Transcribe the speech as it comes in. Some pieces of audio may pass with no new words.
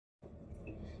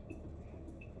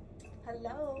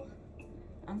Hello,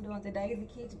 I'm doing the Daisy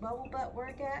Keech bubble butt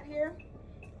workout here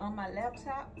on my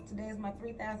laptop. Today is my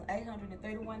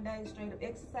 3,831 days straight of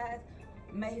exercise,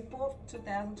 May 4th,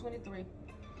 2023.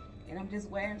 And I'm just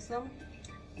wearing some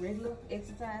regular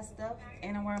exercise stuff,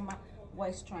 and I'm wearing my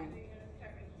waist trainer.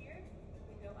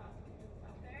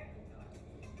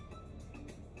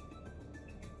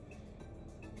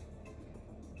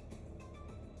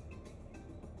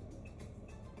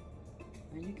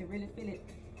 And you can really feel it.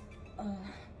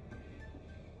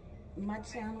 My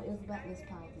channel is about, let's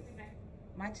pause this.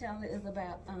 My channel is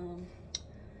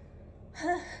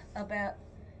about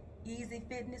easy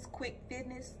fitness, quick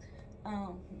fitness,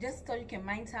 just so you can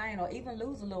maintain or even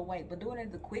lose a little weight, but doing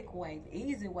it the quick way, the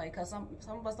easy way, because some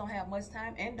of us don't have much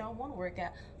time and don't want to work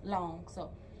out long. So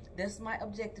that's my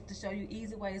objective, to show you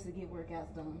easy ways to get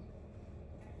workouts done.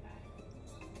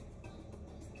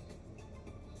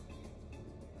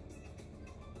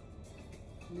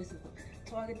 This is the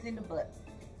targets in the butt.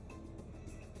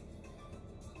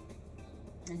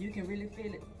 And you can really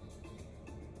feel it.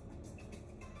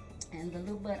 And the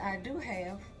little butt I do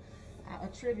have, I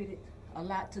attribute it a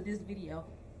lot to this video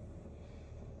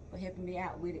for helping me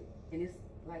out with it. And it's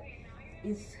like,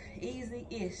 it's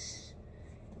easy-ish.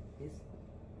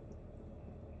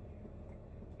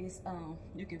 It's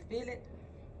you can feel it,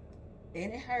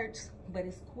 and it hurts, but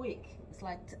it's quick. It's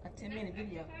like a 10-minute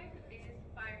video.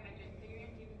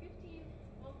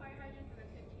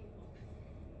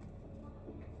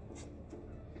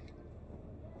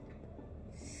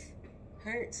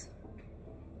 Hurts.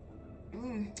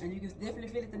 And you can definitely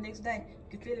feel it the next day.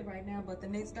 You can feel it right now, but the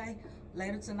next day,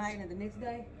 later tonight and the next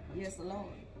day, yes, Lord.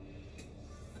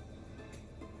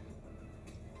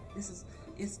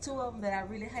 It's two of them that I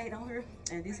really hate on her,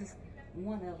 and this is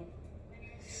one of them.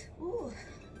 Ooh.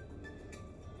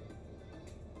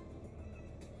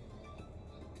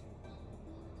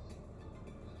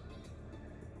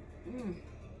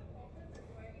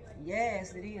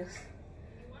 Yes, it is.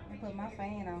 I put my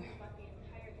fan on.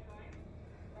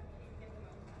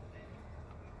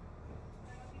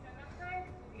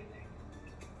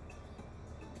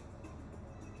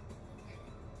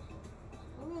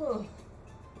 Ooh.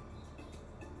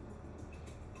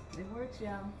 It works,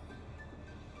 y'all.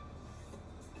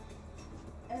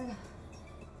 Ooh.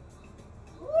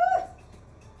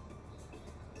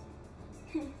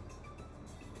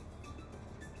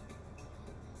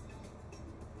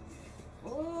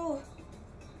 Woo.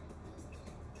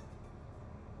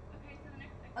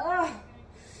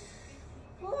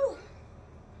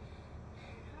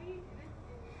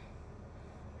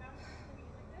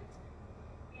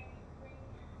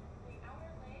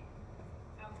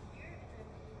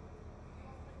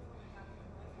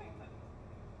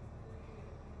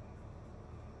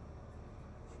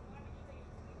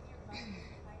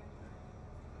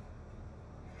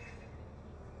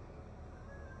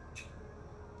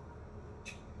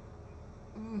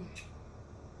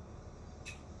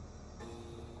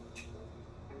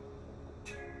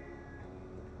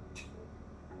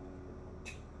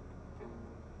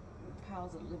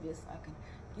 Pause a little bit so I can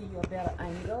give you a better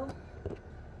angle.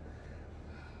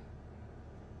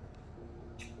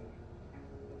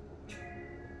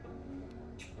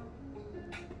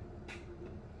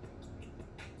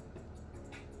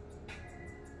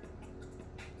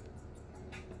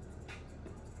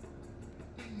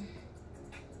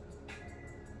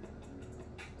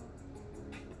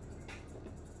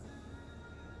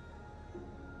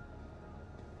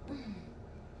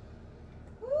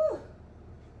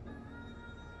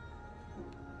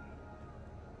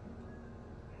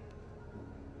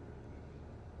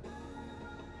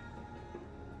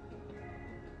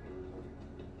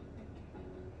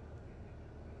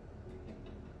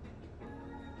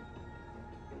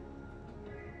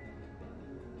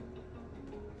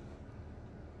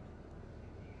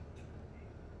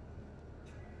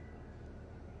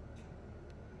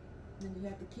 Then you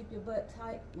have to keep your butt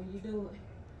tight when you do it.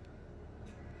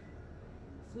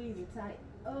 Squeeze it tight.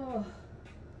 Oh.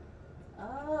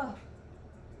 Oh.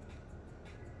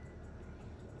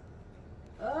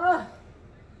 Oh.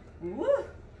 Woo.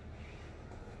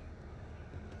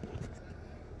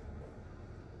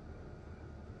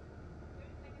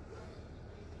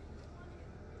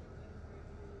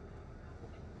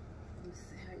 Let's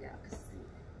see how y'all can see it.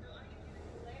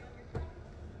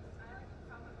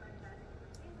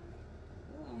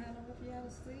 I don't know if y'all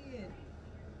see it.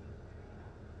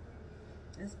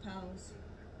 Let's pause.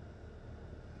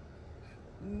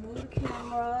 Move the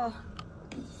camera.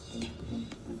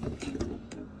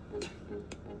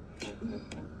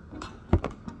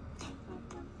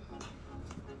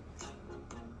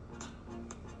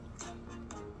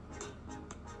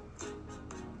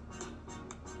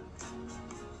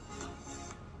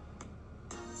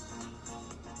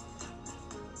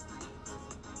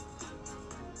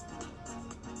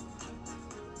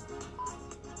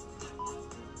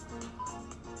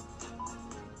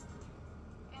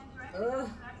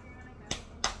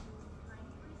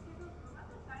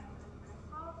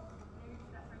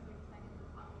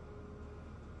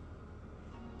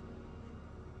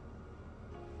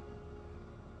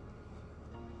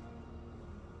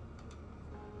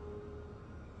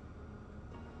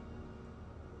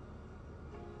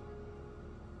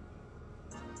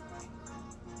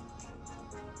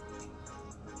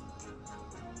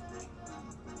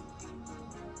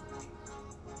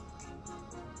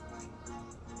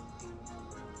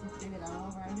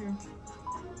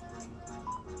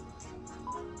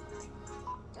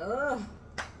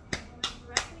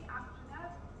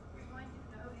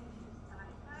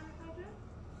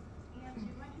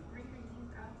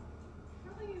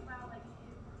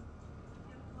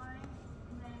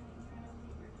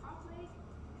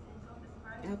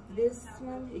 after this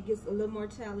one, it gets a little more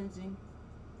challenging.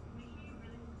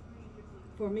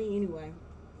 For me, anyway.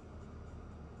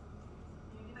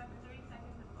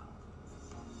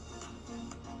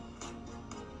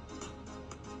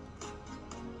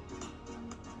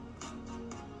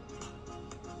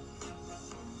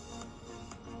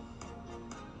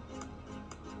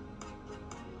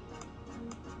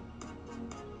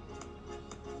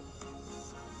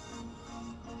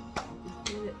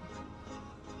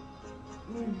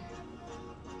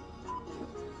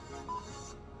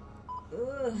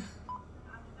 Ugh.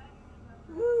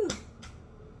 Woo.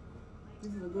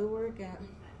 This is a good workout.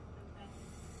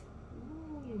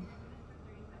 Ooh.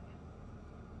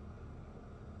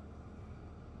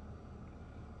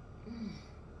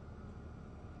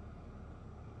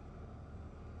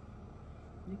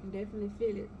 You can definitely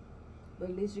feel it, but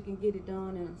at least you can get it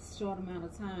done in a short amount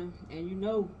of time, and you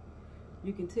know,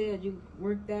 you can tell you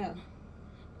worked out,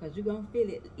 because you're gonna feel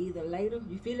it either later.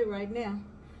 You feel it right now,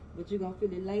 but you're gonna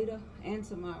feel it later and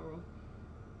tomorrow.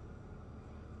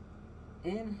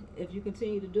 And if you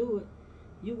continue to do it,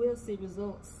 you will see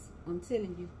results. I'm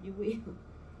telling you, you will.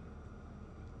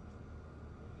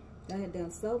 I had done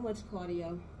so much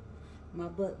cardio, my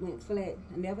butt went flat.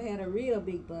 I never had a real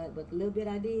big butt, but the little bit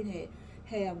I did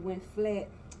have went flat.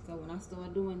 So when I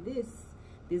started doing this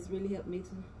really helped me to.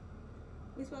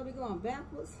 We supposed to be going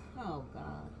backwards? Oh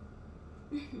God.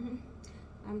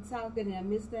 I'm talking and I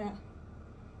missed that,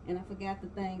 and I forgot the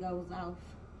thing goes off.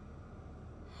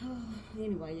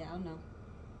 Anyway, y'all know.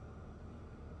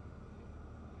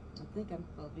 I think I'm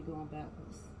supposed to be going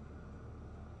backwards.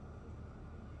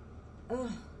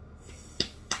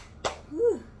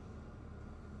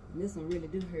 This one really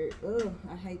do hurt.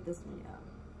 I hate this one, y'all.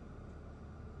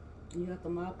 You have to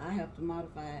I have to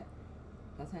modify it,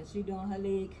 because how she doing her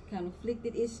leg, kind of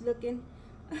flicked-ish looking.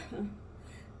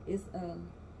 It's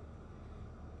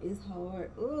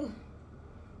hard.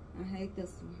 I hate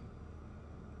this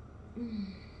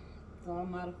one. So I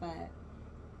modified,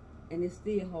 and it's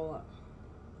still hard.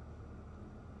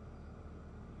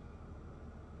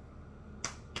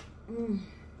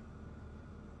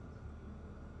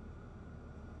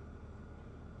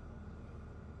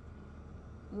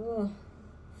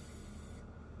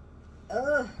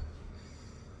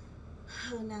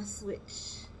 Now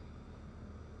switch.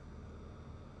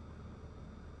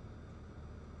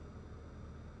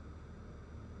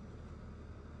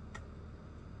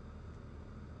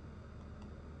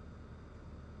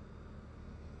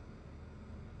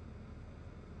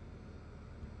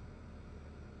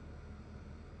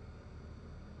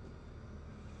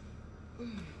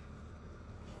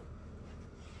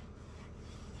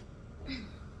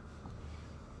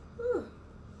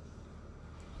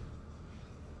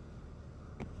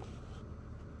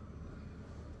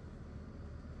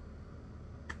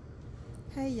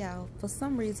 Hey y'all, for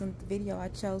some reason the video I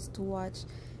chose to watch,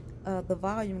 the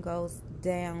volume goes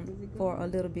down for a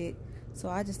little bit, so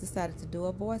I just decided to do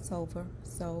a voiceover.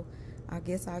 So I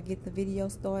guess I'll get the video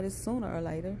started sooner or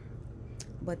later.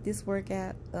 But this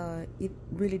workout, it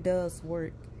really does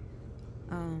work.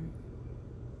 When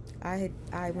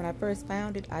I first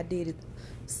found it, I did it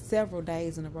several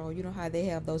days in a row. You know how they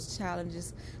have those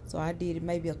challenges? So I did it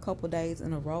maybe a couple days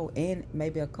in a row, and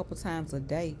maybe a couple times a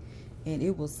day, and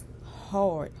it was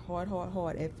hard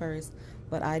at first,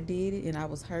 but I did it, and I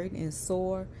was hurting and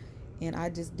sore, and I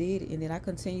just did it, and then I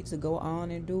continued to go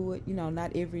on and do it. You know,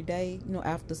 not every day. You know,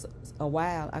 after a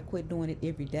while, I quit doing it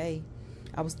every day.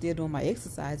 I was still doing my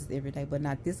exercises every day, but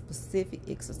not this specific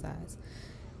exercise.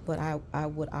 But I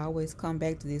would always come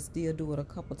back to this, still do it a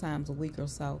couple times a week or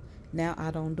so. Now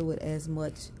I don't do it as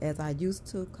much as I used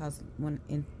to, because when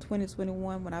in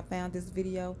 2021, when I found this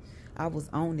video, I was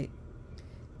on it.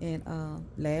 And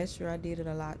last year I did it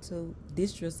a lot too.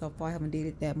 This year so far I haven't did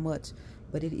it that much,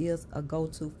 but it is a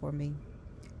go-to for me.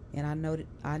 And I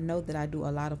know that I do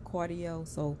a lot of cardio,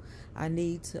 so I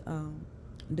need to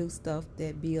do stuff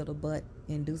that build a butt,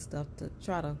 and do stuff to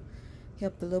try to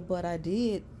help the little butt I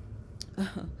did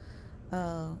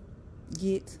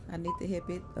get. I need to help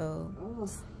it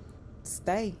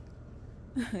stay.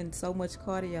 And so much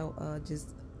cardio just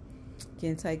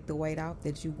can take the weight off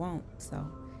that you want. So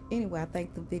anyway, I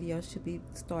think the video should be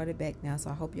started back now. So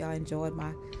I hope y'all enjoyed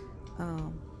my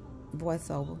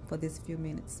voiceover for this few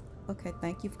minutes. Okay,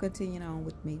 thank you for continuing on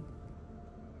with me.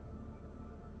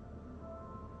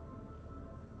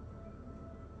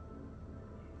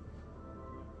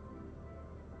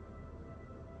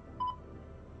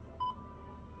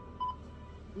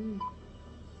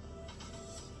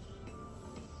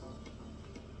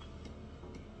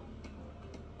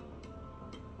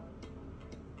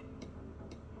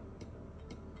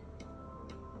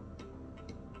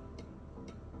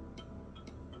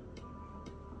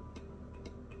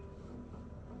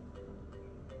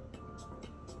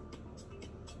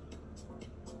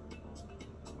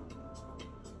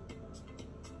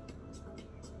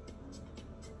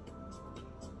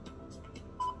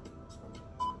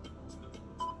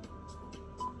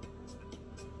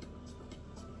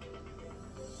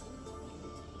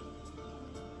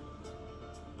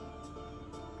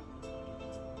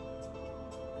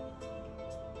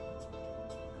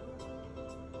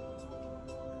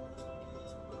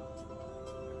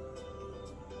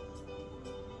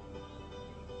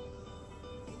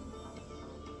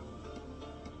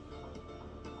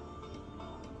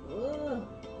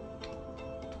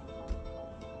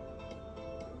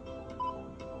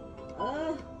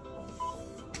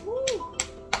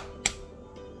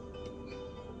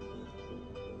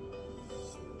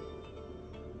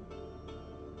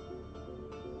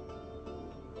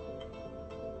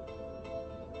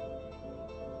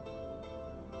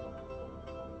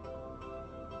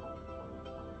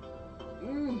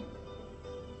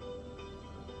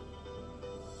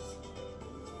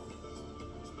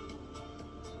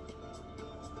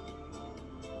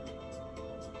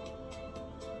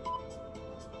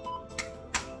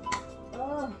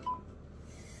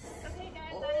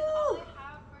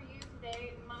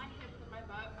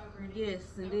 Yes,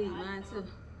 indeed, mine too.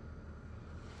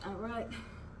 All right.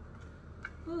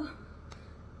 Whew.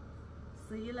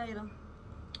 See you later.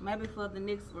 Maybe for the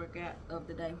next workout of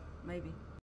the day, maybe.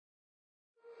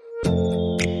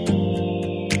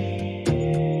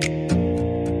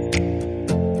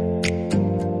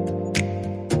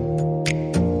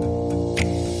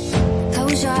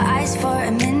 Close your eyes for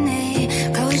a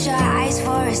minute, close your eyes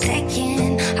for a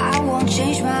second. I won't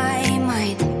change my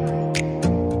mind.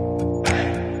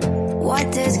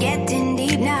 Water's getting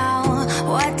deep now,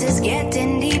 water's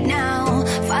getting deep now.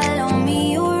 Follow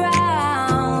me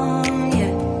around,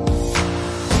 yeah.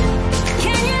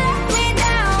 Can you let me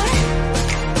down?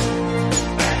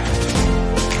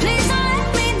 Please don't let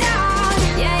me down.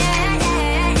 Yeah, yeah,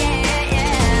 yeah, yeah,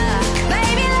 yeah.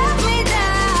 Baby, let me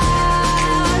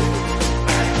down.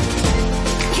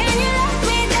 Can you let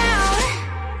me down?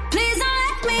 Please don't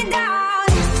let me down.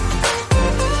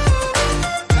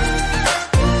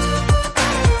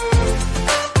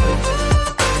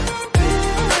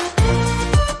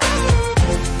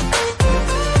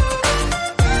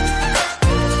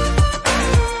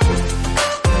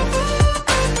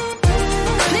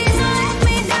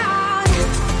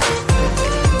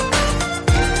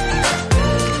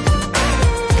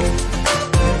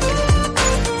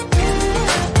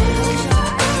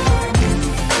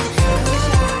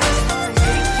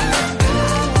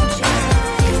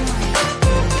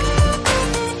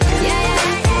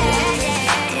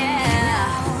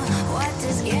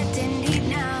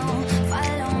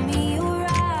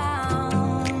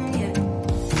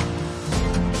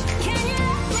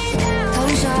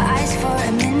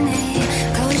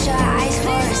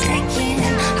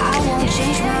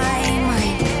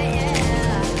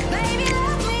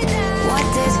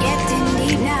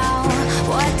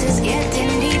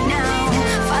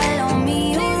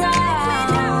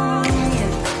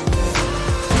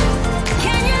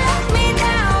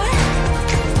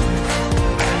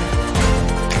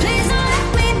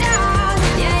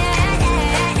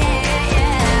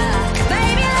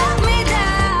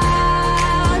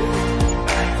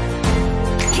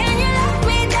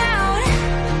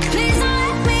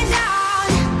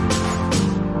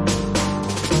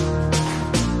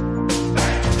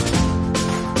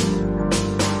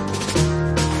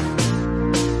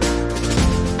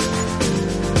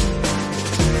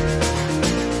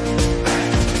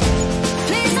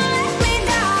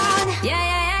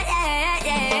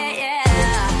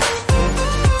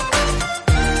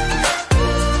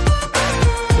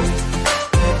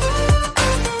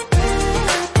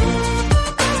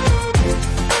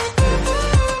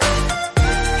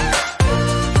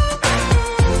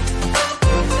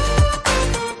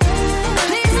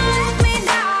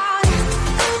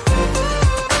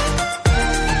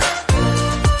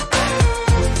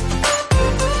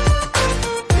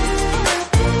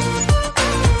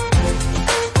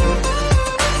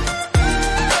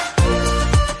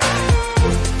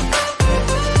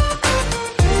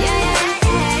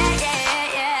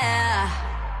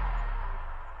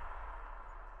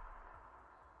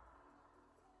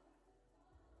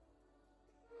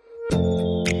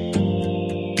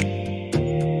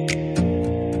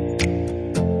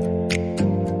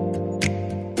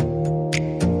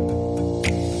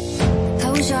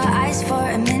 Close your eyes for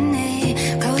a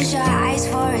minute, close your eyes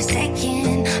for a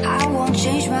second. I won't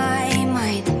change my